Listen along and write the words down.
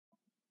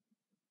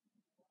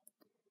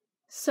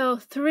So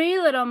 3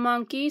 little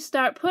monkeys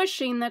start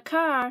pushing the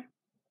car.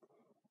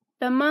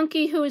 The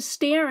monkey who is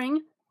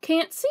steering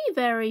can't see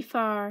very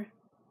far.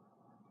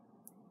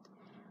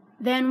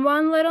 Then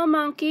one little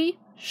monkey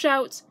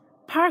shouts,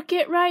 "Park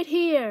it right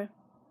here."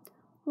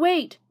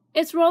 "Wait,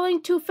 it's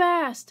rolling too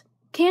fast.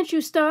 Can't you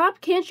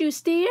stop? Can't you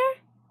steer?"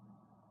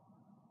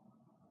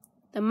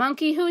 The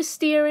monkey who's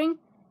steering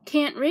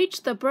can't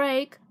reach the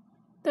brake.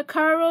 The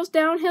car rolls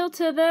downhill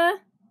to the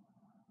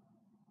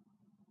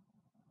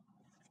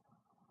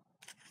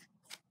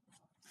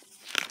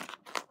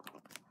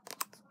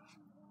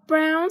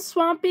brown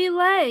swampy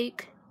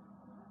lake.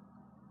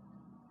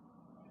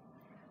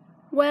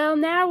 Well,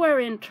 now we're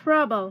in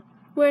trouble.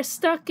 We're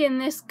stuck in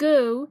this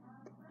goo.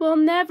 We'll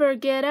never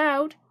get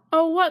out.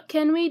 Oh, what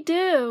can we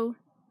do?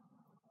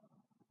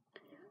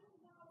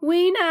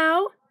 "We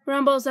know,"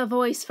 rumbles a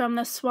voice from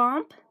the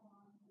swamp.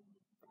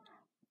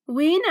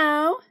 "We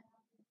know."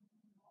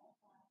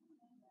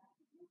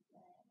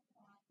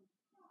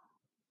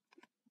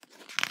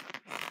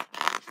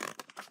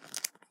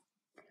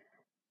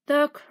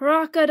 "The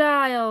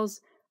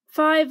crocodiles!"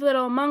 5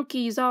 little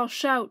monkeys all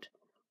shout.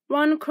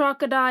 One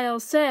crocodile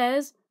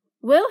says,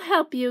 "We'll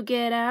help you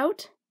get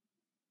out."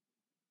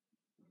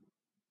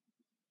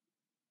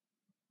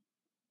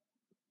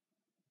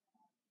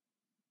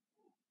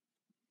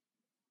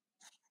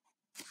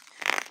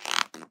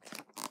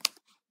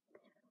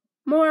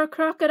 More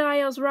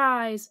crocodiles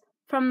rise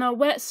from the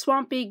wet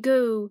swampy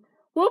goo.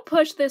 "We'll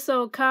push this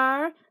old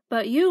car,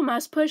 but you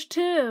must push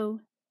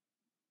too."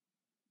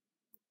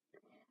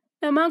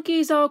 The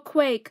monkeys all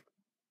quake.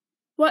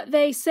 What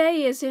they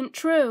say isn't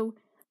true.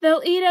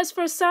 They'll eat us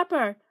for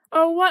supper.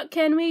 Oh, what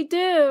can we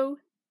do?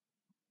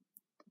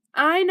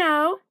 "I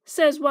know,"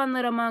 says one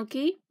little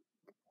monkey.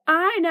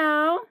 "I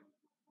know."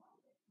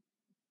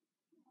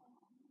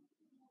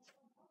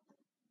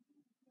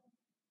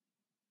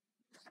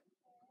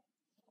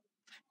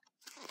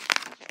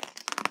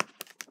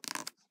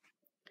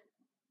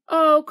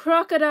 "Oh,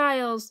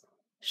 crocodiles,"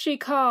 she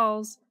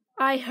calls,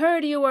 "I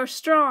heard you were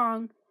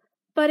strong,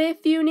 but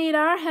if you need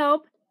our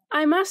help,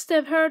 I must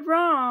have heard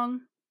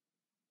wrong."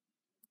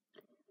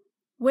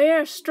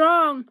 "We're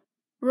strong,"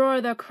 roar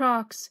the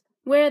crocs.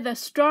 "We're the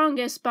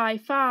strongest by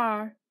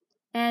far,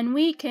 and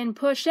we can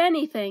push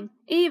anything,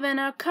 even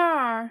a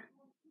car."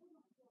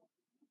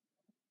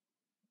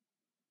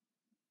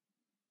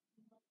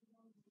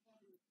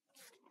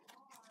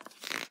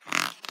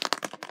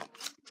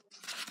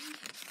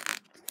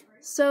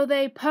 So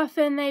they puff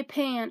and they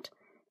pant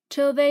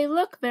till they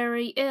look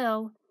very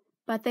ill,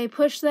 but they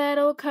push that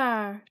old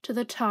car to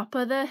the top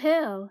of the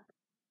hill.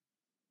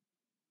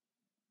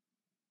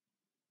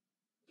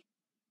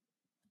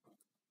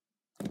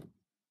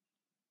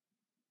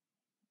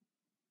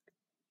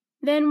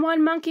 Then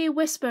one monkey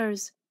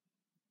whispers,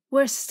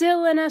 "We're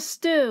still in a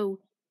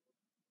stew.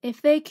 If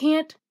they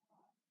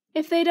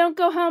don't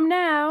go home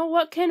now,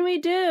 what can we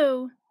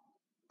do?"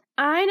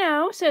 "I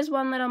know," says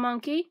one little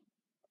monkey.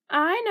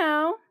 "I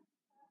know."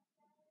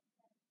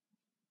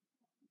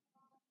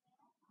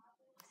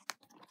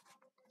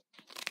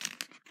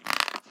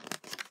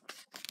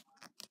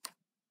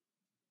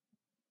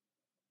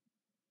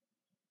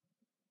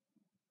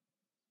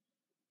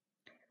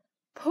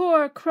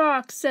 "Poor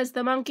crocs," says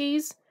the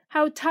monkeys,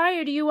 "how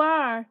tired you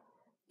are.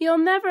 You'll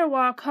never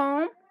walk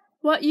home.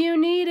 What you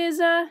need is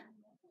a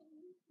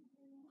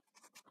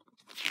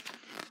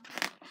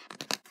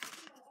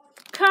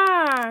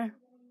car."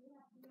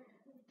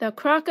 The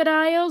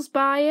crocodiles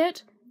buy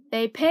it,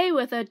 they pay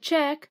with a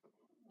check,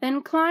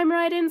 then climb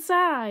right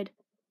inside.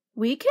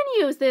 "We can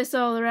use this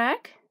old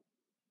wreck."